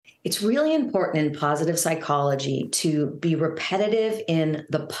It's really important in positive psychology to be repetitive in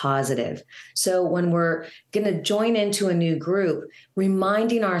the positive. So when we're going to join into a new group,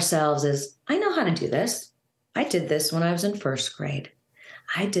 reminding ourselves is, I know how to do this. I did this when I was in first grade.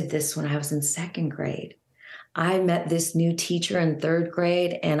 I did this when I was in second grade. I met this new teacher in third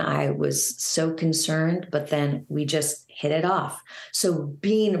grade and I was so concerned, but then we just hit it off. So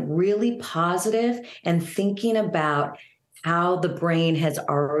being really positive and thinking about how the brain has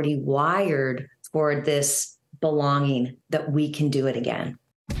already wired for this belonging, that we can do it again.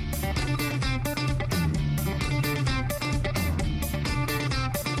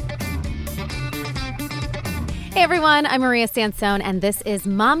 Hey everyone, I'm Maria Sansone, and this is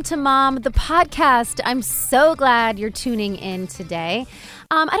Mom to Mom, the podcast. I'm so glad you're tuning in today.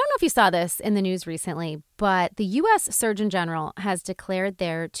 I don't know if you saw this in the news recently, but the U.S. Surgeon General has declared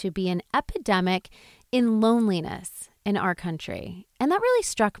there to be an epidemic in loneliness in our country. And that really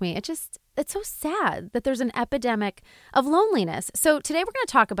struck me. It's so sad that there's an epidemic of loneliness. So today we're going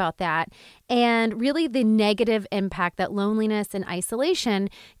to talk about that and really the negative impact that loneliness and isolation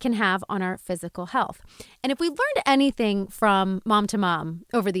can have on our physical health. And if we've learned anything from Mom to Mom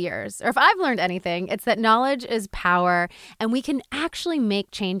over the years, or if I've learned anything, it's that knowledge is power and we can actually make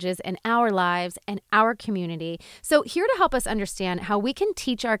changes in our lives and our community. So here to help us understand how we can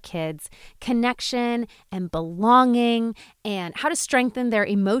teach our kids connection and belonging and how to strengthen their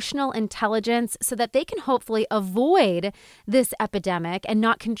emotional intelligence so that they can hopefully avoid this epidemic and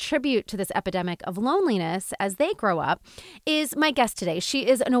not contribute to this epidemic of loneliness as they grow up, is my guest today. She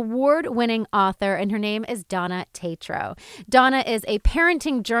is an award-winning author, and her name is Donna Tetreault. Donna is a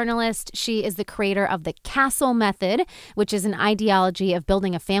parenting journalist. She is the creator of the CASTLE method, which is an ideology of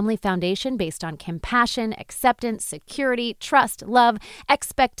building a family foundation based on compassion, acceptance, security, trust, love,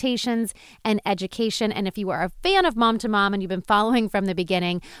 expectations, and education. And if you are a fan of Mom to Mom and you've been following from the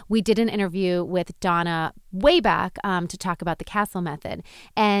beginning, we did an interview with Donna way back to talk about the CASTLE method.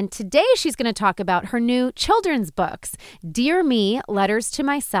 And today she's going to talk about her new children's books, Dear Me, Letters to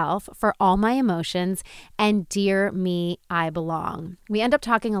Myself for All My Emotions, and Dear Me, I Belong. We end up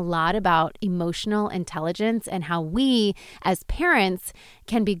talking a lot about emotional intelligence and how we as parents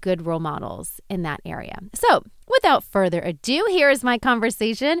can be good role models in that area. So without further ado, here is my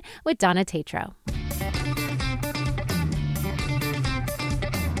conversation with Donna Tetreault.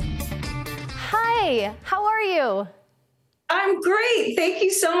 Hi, how are you? I'm great. Thank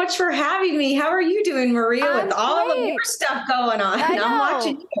you so much for having me. How are you doing, Maria, with all of your stuff going on? I'm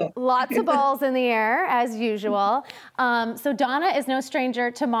watching you. Lots of balls in the air, as usual. So Donna is no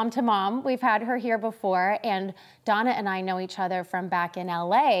stranger to Mom. We've had her here before, and Donna and I know each other from back in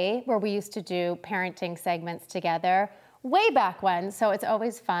LA, where we used to do parenting segments together way back when. So it's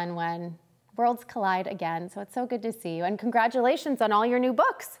always fun when worlds collide again. So it's so good to see you. And congratulations on all your new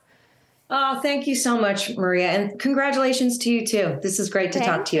books. Oh, thank you so much, Maria. And congratulations to you, too. This is great to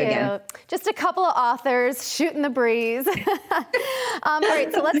talk to you again. Just a couple of authors shooting the breeze. All right,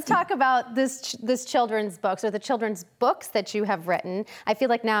 so let's talk about this children's books, or the children's books that you have written. I feel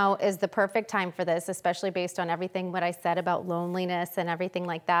like now is the perfect time for this, especially based on everything what I said about loneliness and everything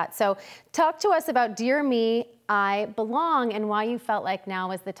like that. So talk to us about Dear Me, I Belong, and why you felt like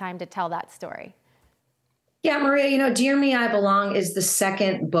now is the time to tell that story. Yeah, Maria, Dear Me, I Belong is the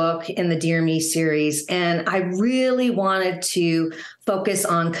second book in the Dear Me series. And I really wanted to focus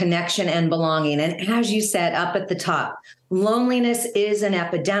on connection and belonging. And as you said up at the top, loneliness is an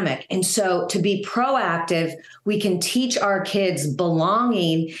epidemic. And so to be proactive, we can teach our kids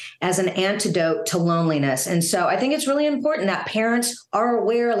belonging as an antidote to loneliness. And so I think it's really important that parents are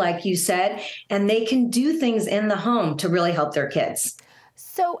aware, like you said, and they can do things in the home to really help their kids.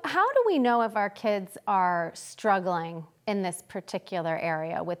 So how do we know if our kids are struggling in this particular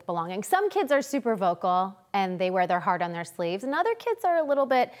area with belonging? Some kids are super vocal and they wear their heart on their sleeves, and other kids are a little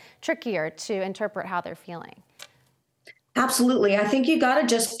bit trickier to interpret how they're feeling. Absolutely. I think you got to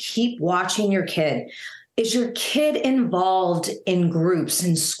just keep watching your kid. Is your kid involved in groups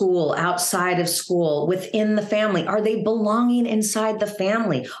in school, outside of school, within the family? Are they belonging inside the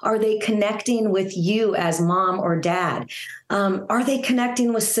family? Are they connecting with you as mom or dad? Are they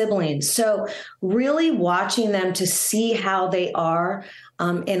connecting with siblings? So really watching them to see how they are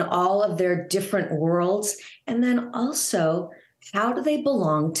in all of their different worlds. And then also, how do they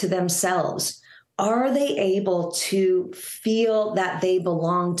belong to themselves? Are they able to feel that they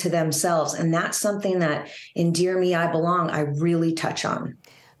belong to themselves? And that's something that in Dear Me, I Belong, I really touch on.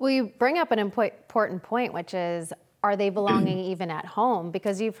 Well, you bring up an important point, which is, are they belonging even at home?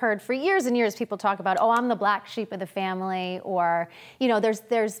 Because you've heard for years and years people talk about, oh, I'm the black sheep of the family, or,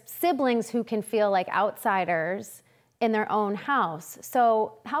 there's siblings who can feel like outsiders in their own house.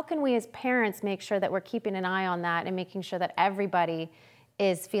 So how can we as parents make sure that we're keeping an eye on that and making sure that everybody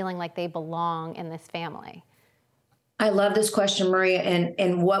is feeling like they belong in this family? I love this question, Maria.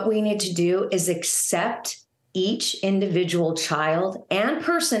 And what we need to do is accept each individual child and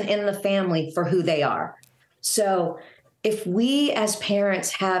person in the family for who they are. So if we as parents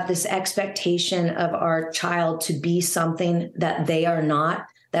have this expectation of our child to be something that they are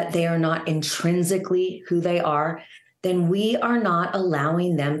not intrinsically who they are, then we are not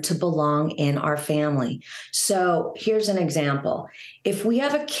allowing them to belong in our family. So here's an example. If we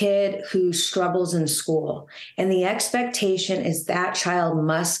have a kid who struggles in school and the expectation is that child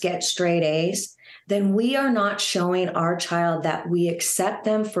must get straight A's, then we are not showing our child that we accept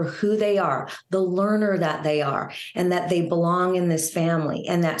them for who they are, the learner that they are, and that they belong in this family,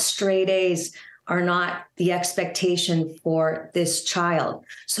 and that straight A's are not the expectation for this child.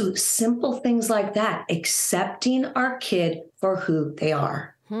 So simple things like that, accepting our kid for who they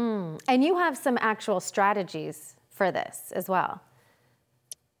are. And you have some actual strategies for this as well.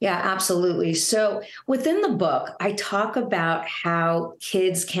 Yeah, absolutely. So within the book, I talk about how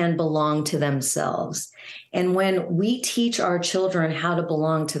kids can belong to themselves. And when we teach our children how to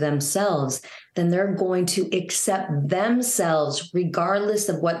belong to themselves, then they're going to accept themselves regardless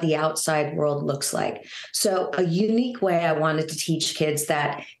of what the outside world looks like. So a unique way I wanted to teach kids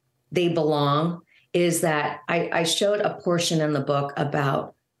that they belong is that I showed a portion in the book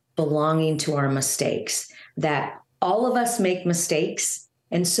about belonging to our mistakes, that all of us make mistakes.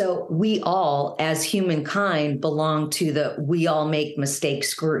 And so we all, as humankind, belong to the we all make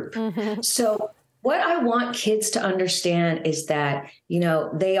mistakes group. So what I want kids to understand is that,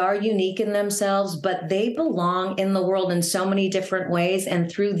 they are unique in themselves, but they belong in the world in so many different ways. And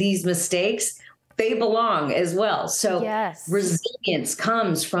through these mistakes, they belong as well. So resilience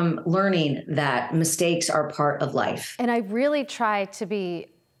comes from learning that mistakes are part of life. And I really try to be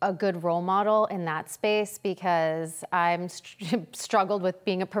a good role model in that space because I'm struggled with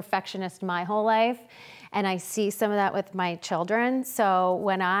being a perfectionist my whole life. And I see some of that with my children. So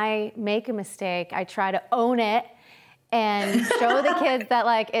when I make a mistake, I try to own it and show the kids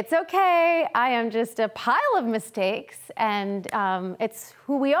that it's okay. I am just a pile of mistakes and it's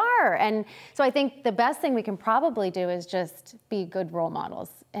who we are. And so I think the best thing we can probably do is just be good role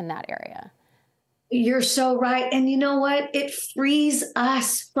models in that area. You're so right. And you know what? It frees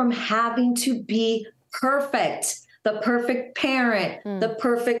us from having to be perfect. The perfect parent, the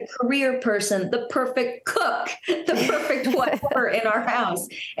perfect career person, the perfect cook, the perfect whatever in our house.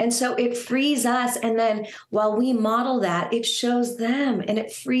 And so it frees us. And then while we model that, it shows them and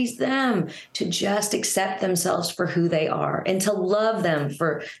it frees them to just accept themselves for who they are and to love them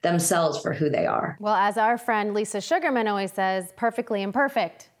for themselves for who they are. Well, as our friend Lisa Sugarman always says, perfectly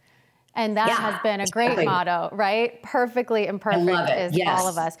imperfect. And that has been a great motto, right? Perfectly imperfect is all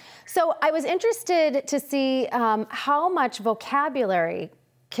of us. So I was interested to see how much vocabulary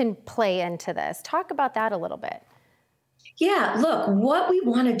can play into this. Talk about that a little bit. Yeah, look, what we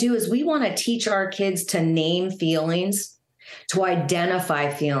want to do is we want to teach our kids to name feelings, to identify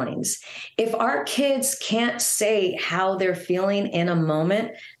feelings. If our kids can't say how they're feeling in a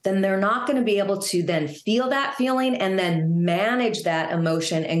moment, then they're not going to be able to then feel that feeling and then manage that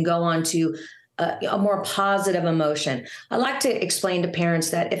emotion and go on to a more positive emotion. I like to explain to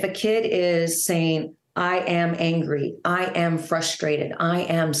parents that if a kid is saying, I am angry, I am frustrated, I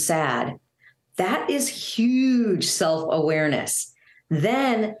am sad, that is huge self-awareness.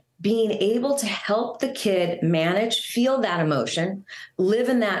 Then being able to help the kid manage, feel that emotion, live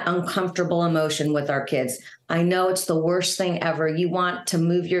in that uncomfortable emotion with our kids. I know it's the worst thing ever. You want to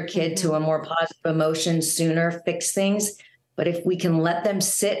move your kid to a more positive emotion sooner, fix things. But if we can let them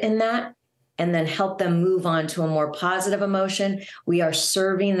sit in that and then help them move on to a more positive emotion, we are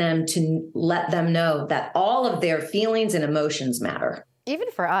serving them to let them know that all of their feelings and emotions matter.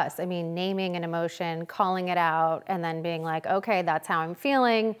 Even for us, I mean, naming an emotion, calling it out, and then being like, okay, that's how I'm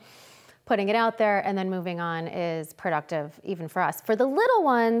feeling, putting it out there, and then moving on is productive even for us. For the little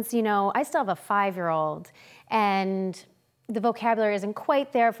ones, I still have a 5-year-old, and the vocabulary isn't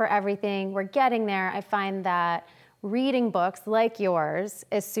quite there for everything. We're getting there. I find that reading books like yours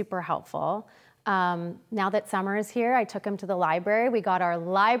is super helpful. Now that summer is here, I took him to the library. We got our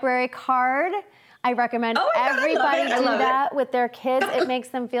library card. I recommend everybody do that with their kids. It makes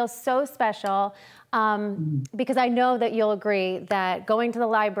them feel so special because I know that you'll agree that going to the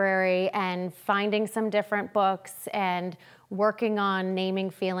library and finding some different books and working on naming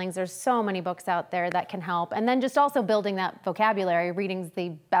feelings, there's so many books out there that can help. And then just also building that vocabulary, reading's the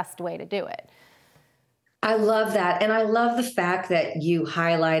best way to do it. I love that. And I love the fact that you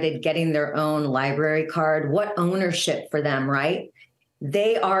highlighted getting their own library card. What ownership for them, right?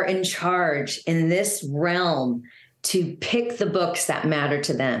 They are in charge in this realm to pick the books that matter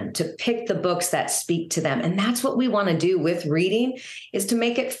to them, to pick the books that speak to them. And that's what we want to do with reading, is to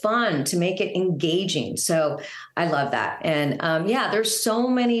make it fun, to make it engaging. So I love that. And there's so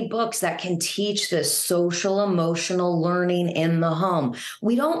many books that can teach this social emotional learning in the home.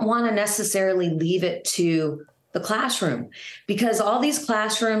 We don't want to necessarily leave it to the classroom, because all these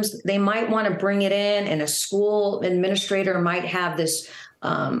classrooms, they might want to bring it in, and a school administrator might have this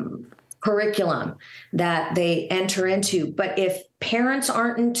curriculum that they enter into. But if parents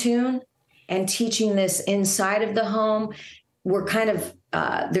aren't in tune and teaching this inside of the home, we're kind of,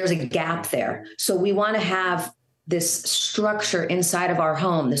 there's a gap there. So we want to have this structure inside of our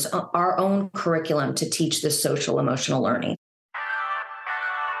home, this our own curriculum to teach this social emotional learning.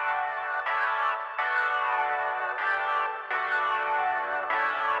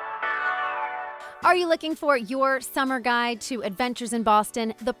 Are you looking for your summer guide to adventures in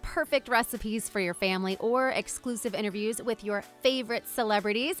Boston, the perfect recipes for your family, or exclusive interviews with your favorite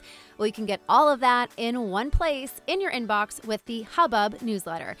celebrities? Well, you can get all of that in one place in your inbox with the Hubbub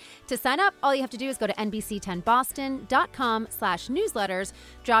newsletter. To sign up, all you have to do is go to nbc10boston.com/newsletters,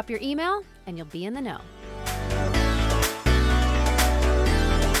 drop your email, and you'll be in the know.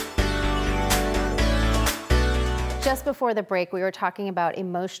 Just before the break, we were talking about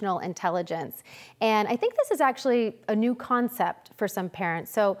emotional intelligence. And I think this is actually a new concept for some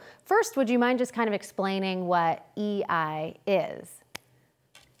parents. So first, would you mind just kind of explaining what EI is?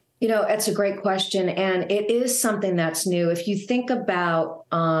 You know, it's a great question. And it is something that's new. If you think about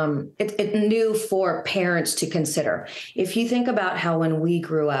it's new for parents to consider. If you think about how when we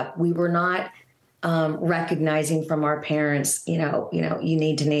grew up, we were not recognizing from our parents, you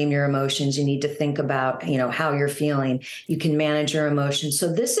need to name your emotions. You need to think about, how you're feeling. You can manage your emotions.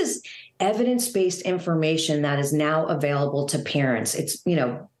 So this is evidence-based information that is now available to parents. It's,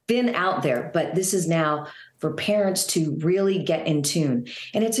 been out there, but this is now for parents to really get in tune.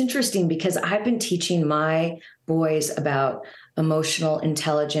 And it's interesting because I've been teaching my boys about emotional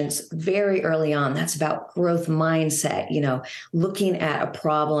intelligence very early on. That's about growth mindset, looking at a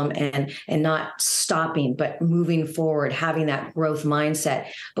problem and not stopping, but moving forward, having that growth mindset.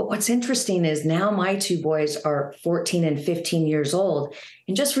 But what's interesting is now my two boys are 14 and 15 years old.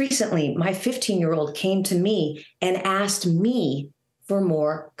 And just recently, my 15-year-old came to me and asked me for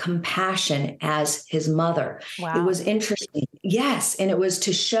more compassion as his mother. Wow. It was interesting. Yes. And it was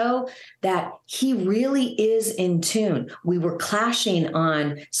to show that he really is in tune. We were clashing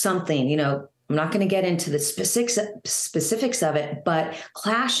on something, I'm not going to get into the specifics of it, but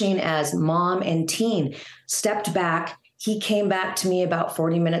clashing as mom and teen. Stepped back. He came back to me about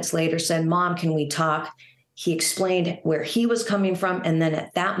 40 minutes later, said, "Mom, can we talk?" He explained where he was coming from. And then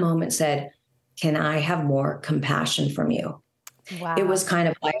at that moment said, "Can I have more compassion from you?" Wow. It was kind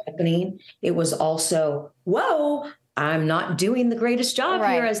of eye-opening. It was also, whoa, I'm not doing the greatest job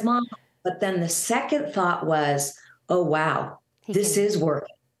here as mom. But then the second thought was, oh, wow, this is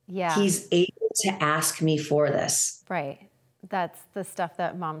working. Yeah. He's able to ask me for this. Right. That's the stuff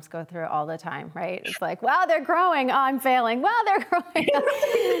that moms go through all the time, right? It's like, wow, they're growing. Oh, I'm failing. Wow, they're growing.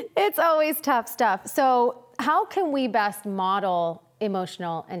 It's always tough stuff. So how can we best model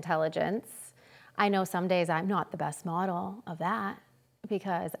emotional intelligence? I know some days I'm not the best model of that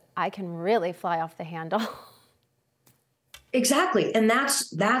because I can really fly off the handle. Exactly. And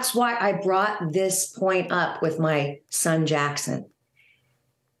that's why I brought this point up with my son, Jackson.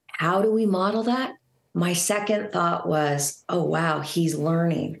 How do we model that? My second thought was, oh, wow, he's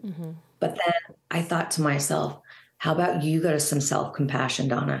learning. Mm-hmm. But then I thought to myself, how about you go to some self-compassion,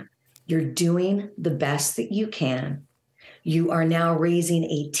 Donna? You're doing the best that you can. You are now raising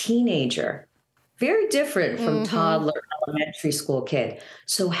a teenager. Very different from toddler, elementary school kid.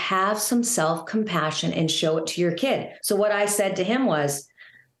 So have some self-compassion and show it to your kid. So what I said to him was,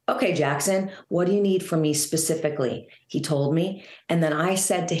 okay, Jackson, what do you need from me specifically? He told me. And then I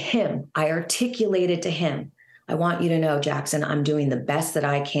said to him, I articulated to him, I want you to know, Jackson, I'm doing the best that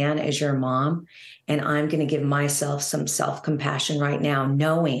I can as your mom. And I'm going to give myself some self-compassion right now,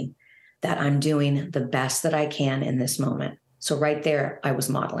 knowing that I'm doing the best that I can in this moment. So right there, I was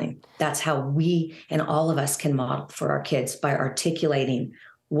modeling. That's how we and all of us can model for our kids, by articulating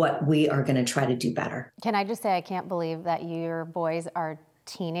what we are going to try to do better. Can I just say, I can't believe that your boys are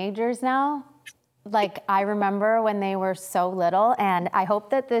teenagers now. Like, I remember when they were so little, and I hope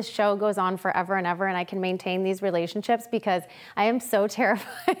that this show goes on forever and ever and I can maintain these relationships, because I am so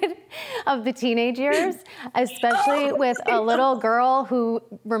terrified of the teenage years, especially with a little girl who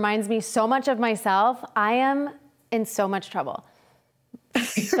reminds me so much of myself. I am in so much trouble.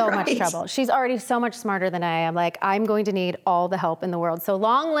 So much trouble. She's already so much smarter than I am. Like, I'm going to need all the help in the world. So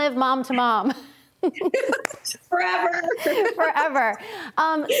long live Mom to Mom. Forever. Forever.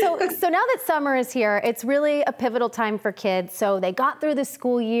 So now that summer is here, it's really a pivotal time for kids. So they got through the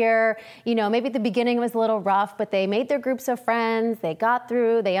school year. You know, maybe at the beginning it was a little rough, but they made their groups of friends. They got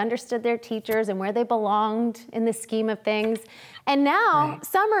through, they understood their teachers and where they belonged in the scheme of things. And now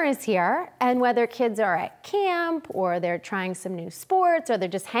summer is here, and whether kids are at camp or they're trying some new sports or they're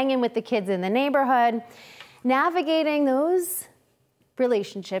just hanging with the kids in the neighborhood, navigating those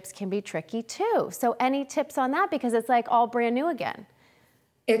relationships can be tricky too. So any tips on that? Because it's like all brand new again.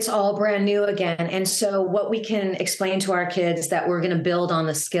 It's all brand new again. And so what we can explain to our kids is that we're going to build on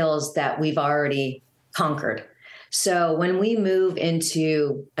the skills that we've already conquered. So when we move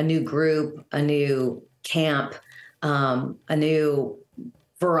into a new group, a new camp, a new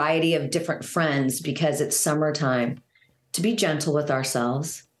variety of different friends, because it's summertime, to be gentle with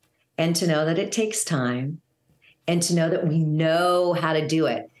ourselves and to know that it takes time, and to know that we know how to do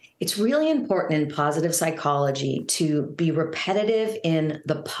it. It's really important in positive psychology to be repetitive in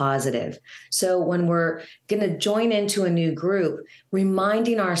the positive. So when we're going to join into a new group,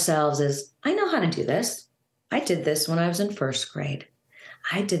 reminding ourselves is, I know how to do this. I did this when I was in first grade.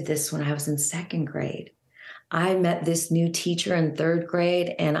 I did this when I was in second grade. I met this new teacher in third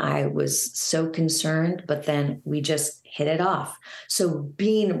grade and I was so concerned, but then we just hit it off. So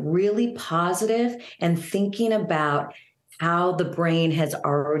being really positive and thinking about how the brain has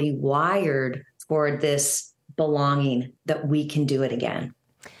already wired for this belonging, that we can do it again.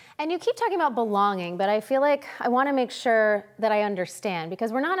 And you keep talking about belonging, but I feel like I want to make sure that I understand,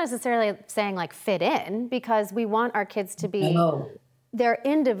 because we're not necessarily saying like fit in, because we want our kids to be their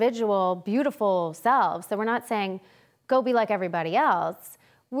individual, beautiful selves. So we're not saying, go be like everybody else.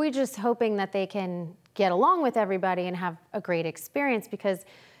 We're just hoping that they can get along with everybody and have a great experience, because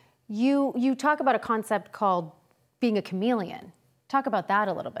you talk about a concept called being a chameleon. Talk about that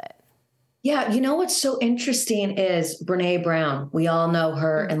a little bit. Yeah, you know what's so interesting is Brene Brown. We all know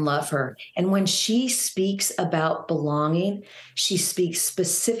her and love her. And when she speaks about belonging, she speaks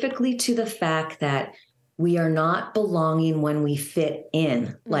specifically to the fact that we are not belonging when we fit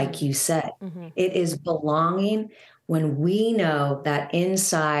in, like you said. It is belonging when we know that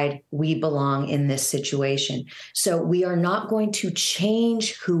inside we belong in this situation. So we are not going to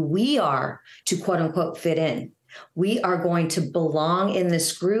change who we are to quote unquote fit in. We are going to belong in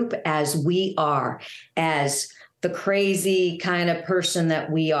this group as we are, as the crazy kind of person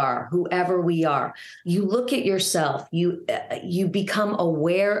that we are, whoever we are. You look at yourself, you become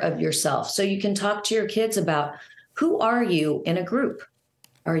aware of yourself. So you can talk to your kids about, who are you in a group?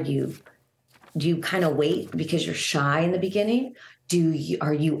 Do you kind of wait because you're shy in the beginning?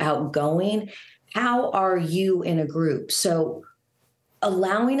 Are you outgoing? How are you in a group? So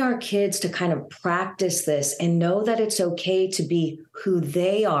allowing our kids to kind of practice this and know that it's okay to be who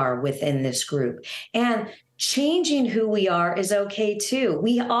they are within this group. And changing who we are is okay too.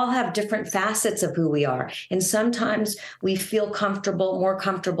 We all have different facets of who we are. And sometimes we feel more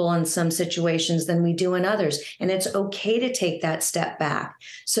comfortable in some situations than we do in others. And it's okay to take that step back.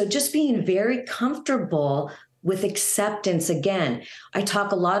 So just being very comfortable with acceptance. Again, I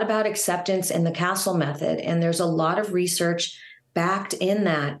talk a lot about acceptance in the Castle method, and there's a lot of research backed in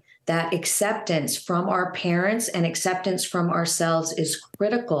that acceptance from our parents and acceptance from ourselves is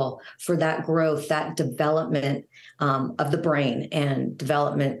critical for that growth, that development of the brain and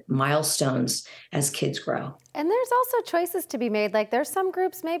development milestones as kids grow. And there's also choices to be made. Like, there's some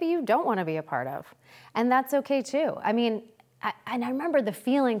groups maybe you don't want to be a part of, and that's okay too. I mean, I remember the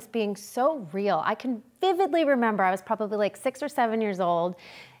feelings being so real. I can vividly remember I was probably like 6 or 7 years old.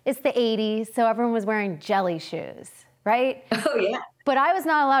 It's the 80s, so everyone was wearing jelly shoes, right? Oh, yeah. But I was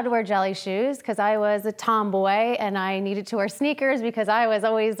not allowed to wear jelly shoes because I was a tomboy and I needed to wear sneakers because I was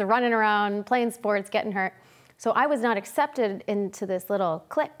always running around playing sports, getting hurt. So I was not accepted into this little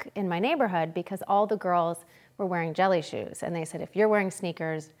clique in my neighborhood because all the girls were wearing jelly shoes. And they said, if you're wearing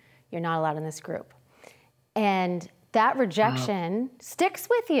sneakers, you're not allowed in this group. And that rejection sticks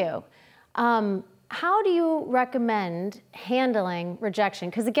with you. How do you recommend handling rejection?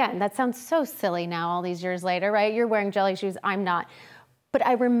 Because again, that sounds so silly now all these years later, right? You're wearing jelly shoes, I'm not. But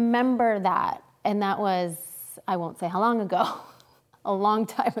I remember that, and that was, I won't say how long ago, a long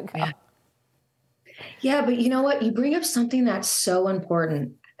time ago. Yeah, but you know what? You bring up something that's so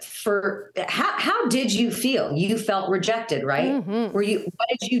important. how did you feel? You felt rejected, right? Mm-hmm. What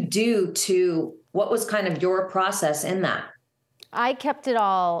did you do what was kind of your process in that? I kept it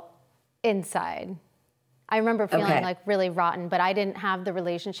all inside. I remember feeling like really rotten, but I didn't have the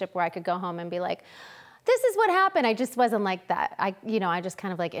relationship where I could go home and be like, this is what happened. I just wasn't like that. I just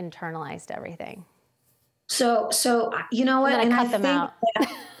kind of like internalized everything. So you know what? And then I cut them out.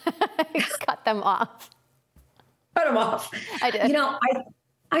 I cut them off. Cut them off. I did.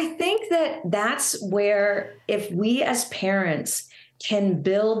 I think that's where, if we as parents can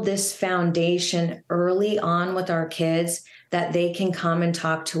build this foundation early on with our kids, that they can come and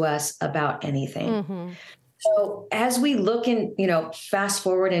talk to us about anything. Mm-hmm. So as we look in, fast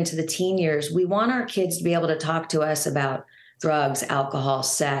forward into the teen years, we want our kids to be able to talk to us about drugs, alcohol,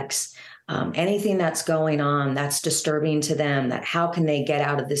 sex, anything that's going on that's disturbing to them, that how can they get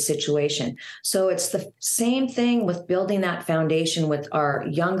out of this situation? So it's the same thing with building that foundation with our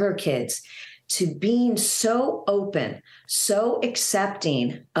younger kids, to being so open, so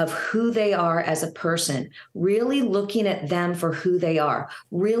accepting of who they are as a person, really looking at them for who they are,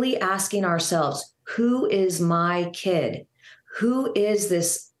 really asking ourselves, who is my kid? Who is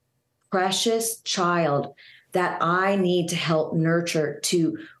this precious child that I need to help nurture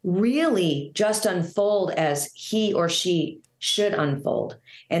to really just unfold as he or she should unfold,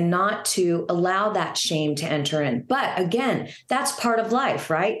 and not to allow that shame to enter in. But again, that's part of life,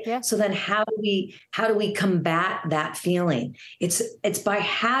 right? Yeah. So then how do we combat that feeling? It's by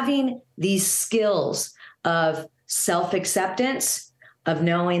having these skills of self-acceptance, of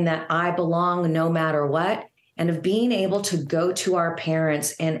knowing that I belong no matter what, and of being able to go to our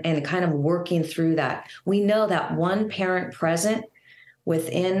parents and kind of working through that. We know that one parent present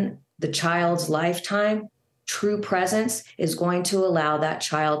within the child's lifetime, true presence, is going to allow that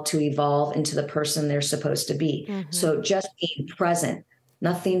child to evolve into the person they're supposed to be. Mm-hmm. So just being present,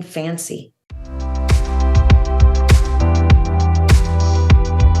 nothing fancy.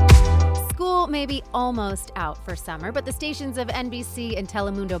 School may be almost out for summer, but the stations of NBC and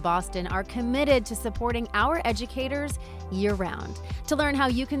Telemundo Boston are committed to supporting our educators year-round. To learn how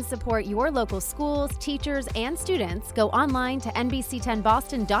you can support your local schools, teachers, and students, go online to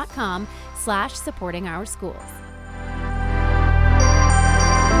nbc10boston.com/supporting our schools.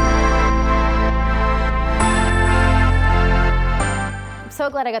 I'm so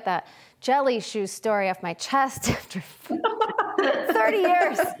glad I got that jelly shoe story off my chest after 30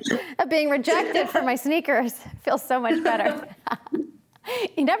 years of being rejected for my sneakers. Feels so much better.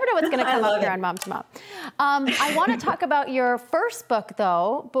 You never know what's going to come up here on Mom to Mom. I want to talk about your first book,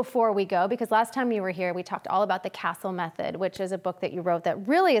 though, before we go, because last time you were here, we talked all about the Castle Method, which is a book that you wrote that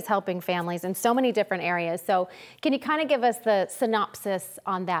really is helping families in so many different areas. So can you kind of give us the synopsis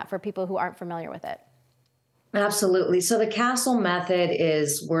on that for people who aren't familiar with it? Absolutely. So the Castle Method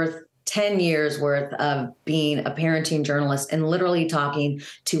is worth 10 years worth of being a parenting journalist and literally talking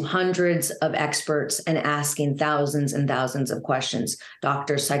to hundreds of experts and asking thousands and thousands of questions,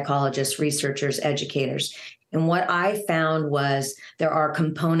 doctors, psychologists, researchers, educators. And what I found was there are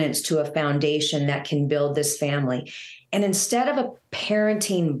components to a foundation that can build this family. And instead of a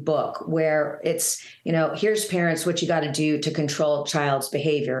parenting book where it's, here's parents, what you got to do to control child's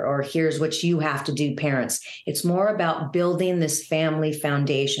behavior, or here's what you have to do, parents, it's more about building this family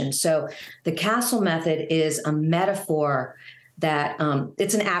foundation. So the Castle Method is a metaphor that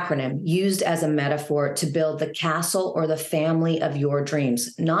it's an acronym used as a metaphor to build the castle or the family of your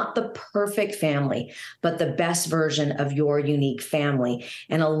dreams, not the perfect family, but the best version of your unique family.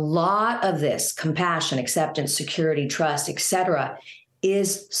 And a lot of this compassion, acceptance, security, trust, etc.,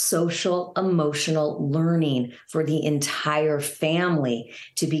 is social emotional learning for the entire family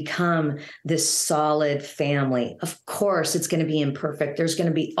to become this solid family. Of course, it's going to be imperfect. There's going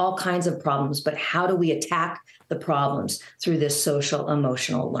to be all kinds of problems, but how do we attack the problems through this social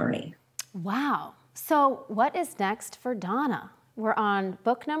emotional learning? Wow. So what is next for Donna? We're on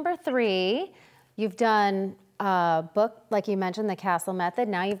book number 3. You've done a book, like you mentioned, The Castle Method.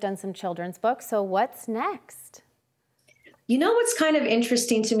 Now you've done some children's books. So what's next? What's kind of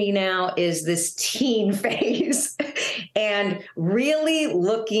interesting to me now is this teen phase and really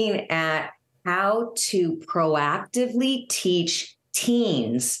looking at how to proactively teach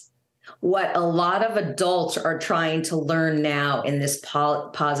teens what a lot of adults are trying to learn now in this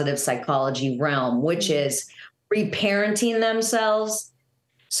positive psychology realm, which is reparenting themselves.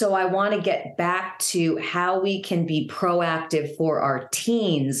 So I want to get back to how we can be proactive for our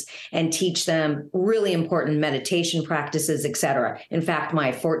teens and teach them really important meditation practices, et cetera. In fact,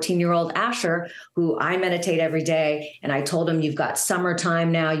 my 14-year-old Asher, who I meditate every day, and I told him, you've got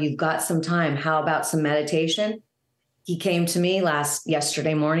summertime now, you've got some time. How about some meditation? He came to me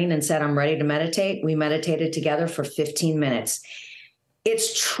yesterday morning and said, I'm ready to meditate. We meditated together for 15 minutes.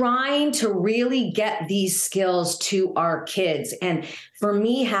 It's trying to really get these skills to our kids. And for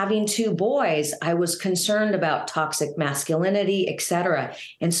me, having two boys, I was concerned about toxic masculinity, et cetera.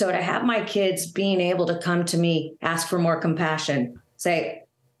 And so to have my kids being able to come to me, ask for more compassion, say,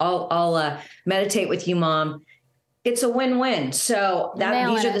 I'll meditate with you, Mom. It's a win-win. So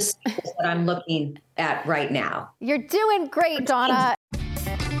these are the skills that I'm looking at right now. You're doing great, Donna.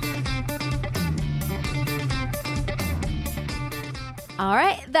 All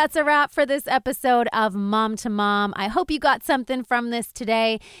right, that's a wrap for this episode of Mom to Mom. I hope you got something from this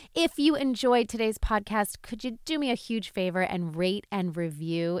today. If you enjoyed today's podcast, could you do me a huge favor and rate and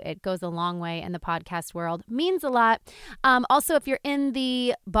review? It goes a long way in the podcast world. Means a lot. Also, if you're in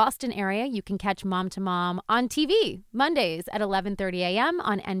the Boston area, you can catch Mom to Mom on TV Mondays at 11:30 a.m.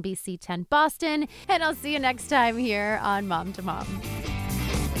 on NBC 10 Boston. And I'll see you next time here on Mom to Mom.